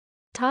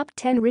top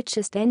 10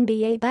 richest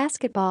NBA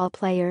basketball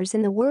players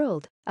in the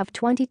world of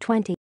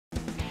 2020.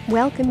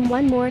 Welcome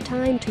one more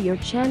time to your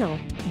channel.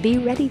 Be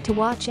ready to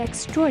watch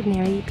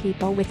extraordinary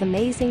people with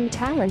amazing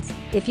talents.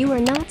 If you are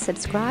not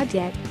subscribed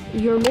yet,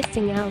 you're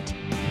missing out.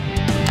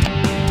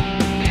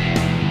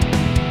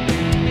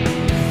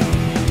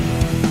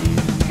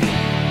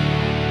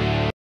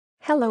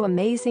 Hello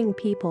amazing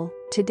people,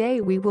 today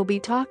we will be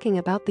talking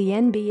about the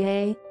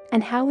NBA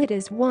and how it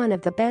is one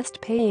of the best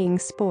paying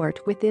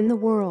sport within the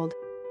world.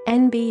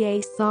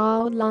 NBA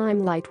saw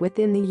limelight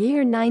within the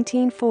year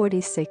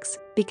 1946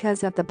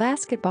 because of the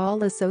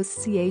Basketball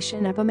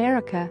Association of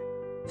America.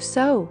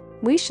 So,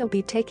 we shall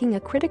be taking a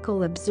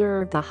critical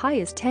observe the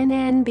highest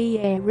 10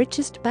 NBA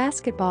richest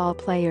basketball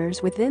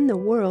players within the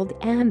world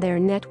and their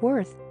net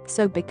worth.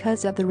 So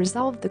because of the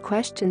resolve the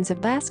questions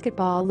of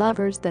basketball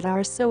lovers that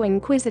are so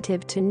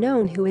inquisitive to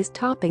know who is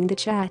topping the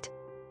chat.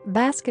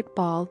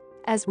 Basketball,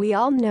 as we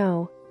all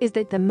know, is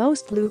the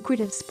most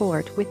lucrative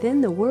sport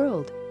within the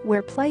world,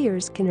 where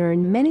players can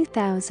earn many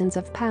thousands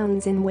of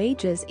pounds in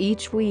wages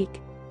each week.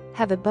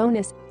 Have a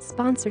bonus,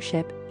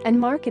 sponsorship, and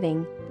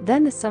marketing,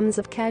 then the sums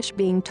of cash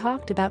being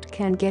talked about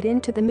can get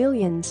into the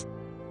millions.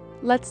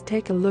 Let's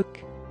take a look.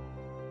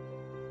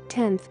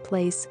 10th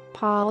place,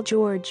 Paul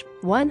George,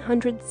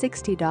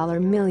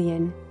 $160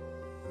 million.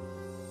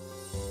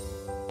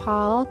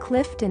 Paul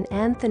Clifton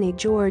Anthony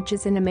George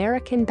is an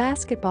American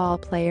basketball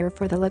player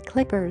for the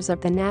Clippers of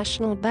the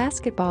National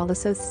Basketball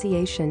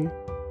Association.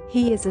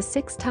 He is a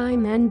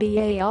 6-time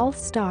NBA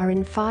All-Star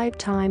and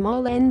 5-time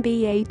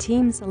All-NBA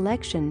Team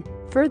selection,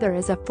 further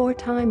as a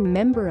 4-time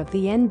member of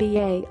the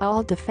NBA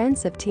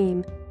All-Defensive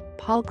Team.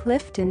 Paul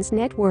Clifton's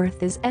net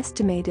worth is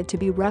estimated to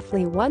be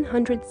roughly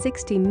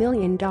 $160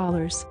 million.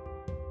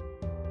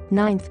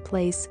 9th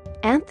place,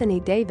 Anthony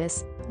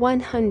Davis,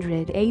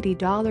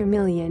 $180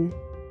 million.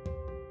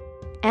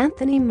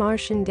 Anthony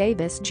Martian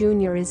Davis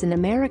Jr. is an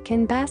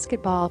American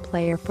basketball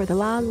player for the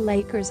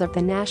Lakers of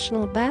the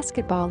National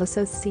Basketball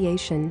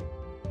Association.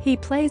 He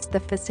plays the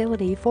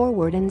facility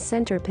forward and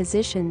center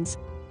positions.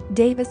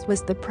 Davis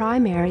was the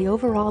primary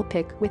overall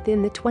pick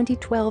within the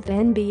 2012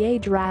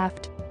 NBA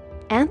draft.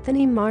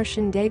 Anthony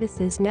Martian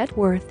Davis's net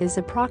worth is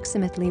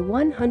approximately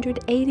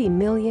 $180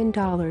 million,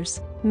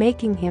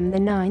 making him the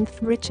 9th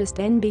richest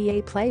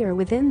NBA player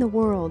within the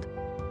world.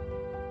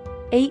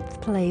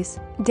 8th place,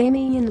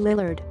 Damian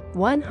Lillard,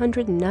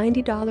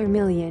 $190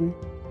 million.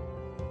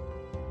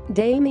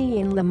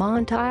 Damian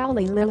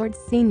Lamontiali Lillard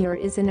Sr.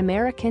 is an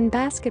American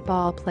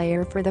basketball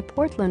player for the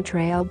Portland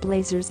Trail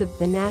Blazers of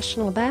the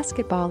National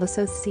Basketball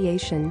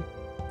Association.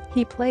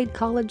 He played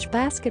college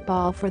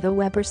basketball for the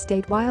Weber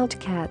State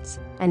Wildcats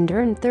and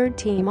earned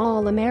third-team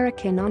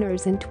All-American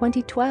honors in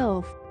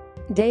 2012.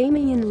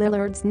 Damian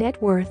Lillard's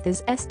net worth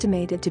is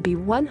estimated to be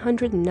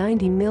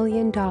 $190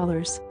 million,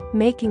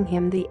 making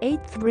him the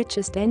 8th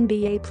richest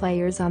NBA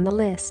players on the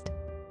list.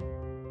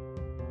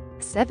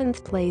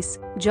 7th place,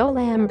 Joel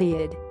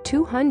Embiid,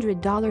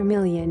 $200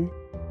 million.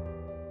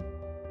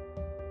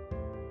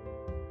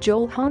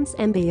 Joel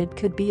Embiid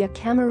could be a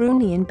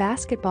Cameroonian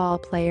basketball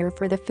player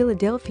for the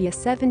Philadelphia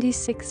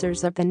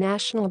 76ers of the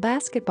National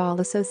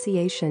Basketball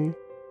Association.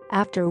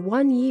 After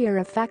 1 year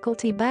of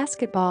faculty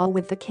basketball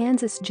with the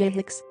Kansas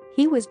Jayhawks,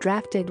 he was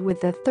drafted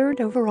with the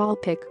 3rd overall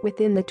pick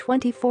within the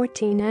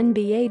 2014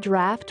 NBA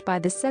draft by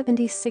the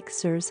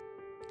 76ers.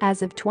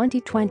 As of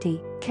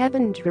 2020,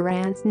 Kevin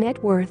Durant's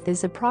net worth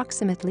is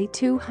approximately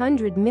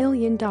 $200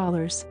 million,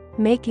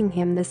 making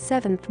him the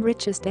 7th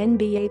richest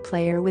NBA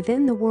player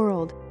within the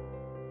world.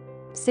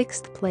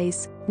 6th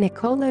place,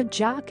 Nikola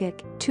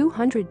Jokic,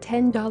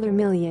 $210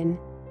 million.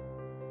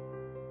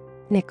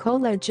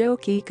 Nikola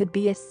Jokic could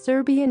be a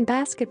Serbian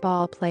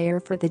basketball player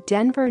for the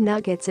Denver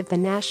Nuggets of the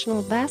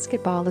National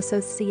Basketball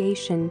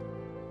Association.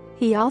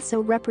 He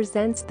also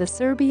represents the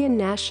Serbian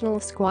national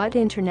squad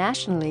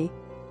internationally.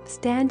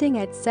 Standing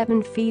at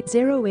 7 feet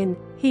 0 in,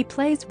 he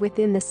plays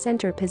within the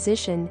center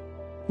position.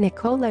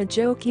 Nikola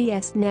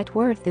Jokic's net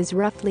worth is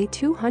roughly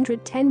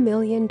 $210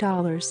 million,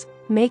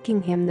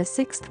 making him the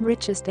 6th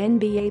richest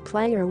NBA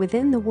player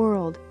within the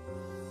world.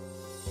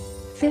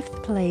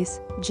 5th place,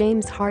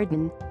 James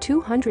Harden,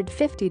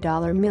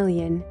 $250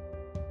 million.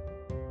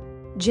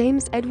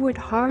 James Edward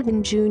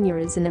Harden Jr.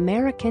 is an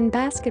American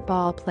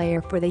basketball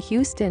player for the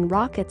Houston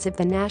Rockets of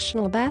the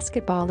National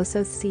Basketball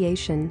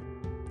Association.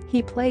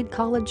 He played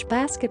college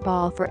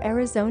basketball for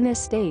Arizona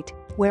State,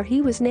 where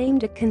he was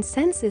named a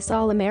consensus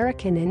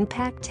All-American and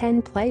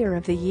Pac-10 Player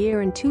of the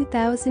Year in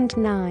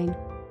 2009.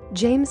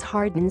 James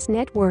Harden's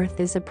net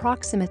worth is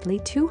approximately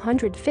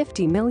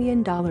 $250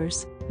 million,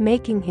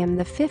 making him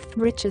the 5th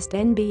richest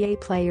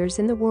NBA players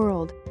in the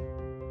world.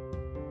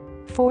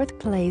 4th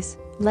place,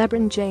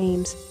 LeBron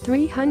James,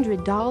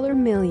 $300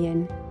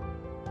 million.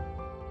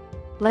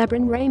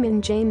 LeBron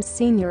Raymond James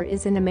Sr.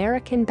 is an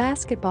American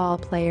basketball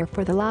player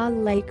for the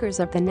Lakers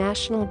of the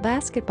National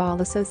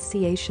Basketball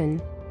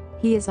Association.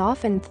 He is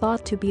often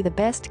thought to be the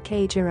best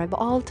cager of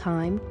all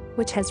time,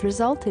 which has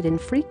resulted in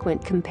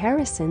frequent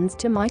comparisons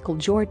to Michael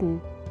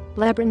Jordan.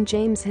 LeBron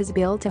James has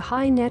built a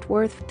high net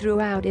worth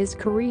throughout his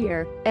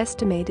career,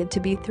 estimated to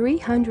be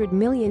 $300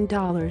 million.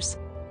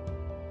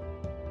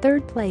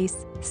 Third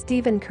place,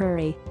 Stephen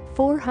Curry,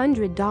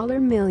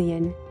 $400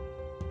 million.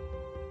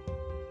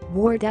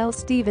 Wardell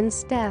Stevens.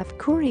 Steph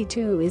Curry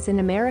too is an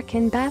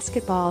American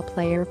basketball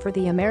player for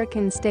the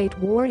American State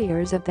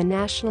Warriors of the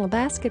National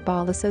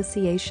Basketball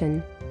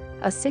Association.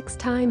 A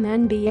six-time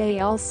NBA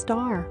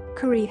All-Star,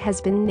 Curry has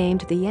been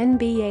named the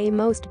NBA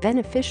Most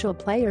Beneficial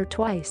Player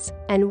twice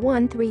and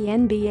won 3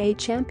 NBA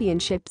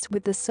championships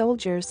with the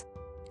Soldiers.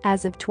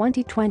 As of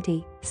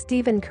 2020,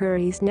 Stephen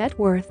Curry's net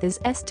worth is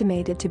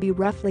estimated to be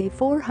roughly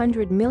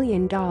 $400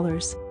 million.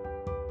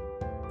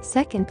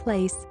 Second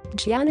place,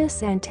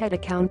 Giannis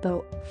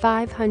Antetokounmpo,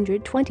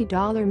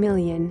 $520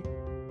 million.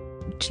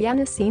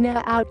 Giannis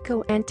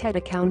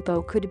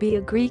Antetokounmpo could be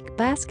a Greek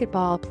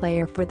basketball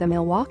player for the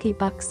Milwaukee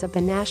Bucks of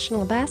the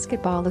National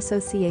Basketball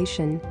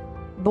Association.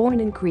 Born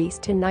in Greece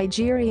to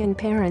Nigerian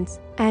parents,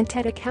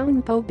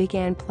 Antetokounmpo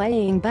began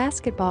playing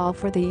basketball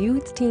for the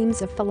youth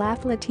teams of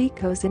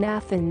Philadelphiakos in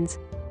Athens.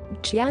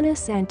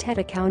 Giannis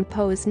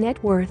Antetokounmpo's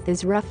net worth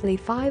is roughly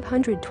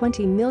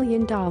 $520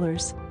 million,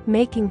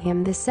 making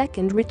him the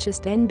second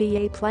richest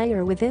NBA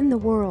player within the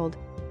world.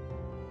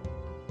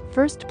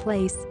 First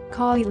place,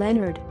 Kawhi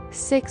Leonard,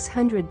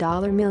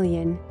 $600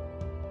 million.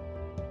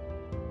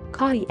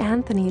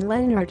 Kawhi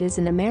Leonard is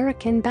an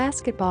American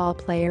basketball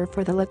player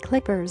for the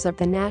Clippers of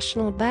the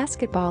National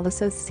Basketball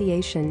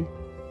Association.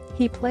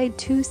 He played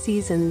 2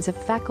 seasons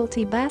of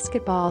faculty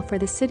basketball for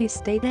the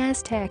City-State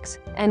Aztecs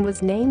and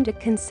was named a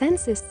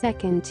consensus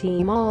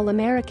second-team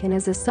All-American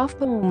as a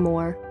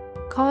sophomore.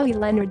 Kawhi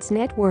Leonard's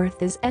net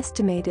worth is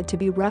estimated to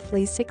be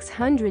roughly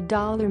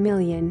 $600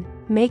 million,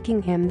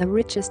 making him the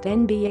richest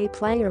NBA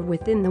player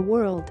within the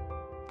world.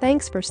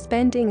 Thanks for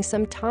spending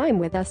some time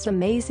with us,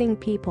 amazing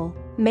people.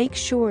 Make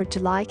sure to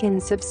like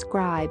and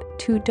subscribe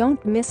to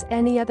don't miss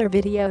any other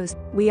videos.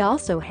 We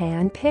also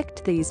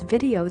hand-picked these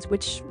videos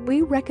which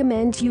we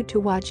recommend you to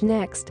watch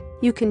next.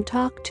 You can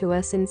talk to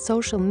us in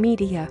social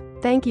media.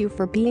 Thank you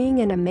for being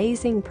an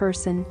amazing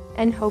person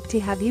and hope to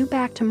have you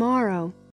back tomorrow.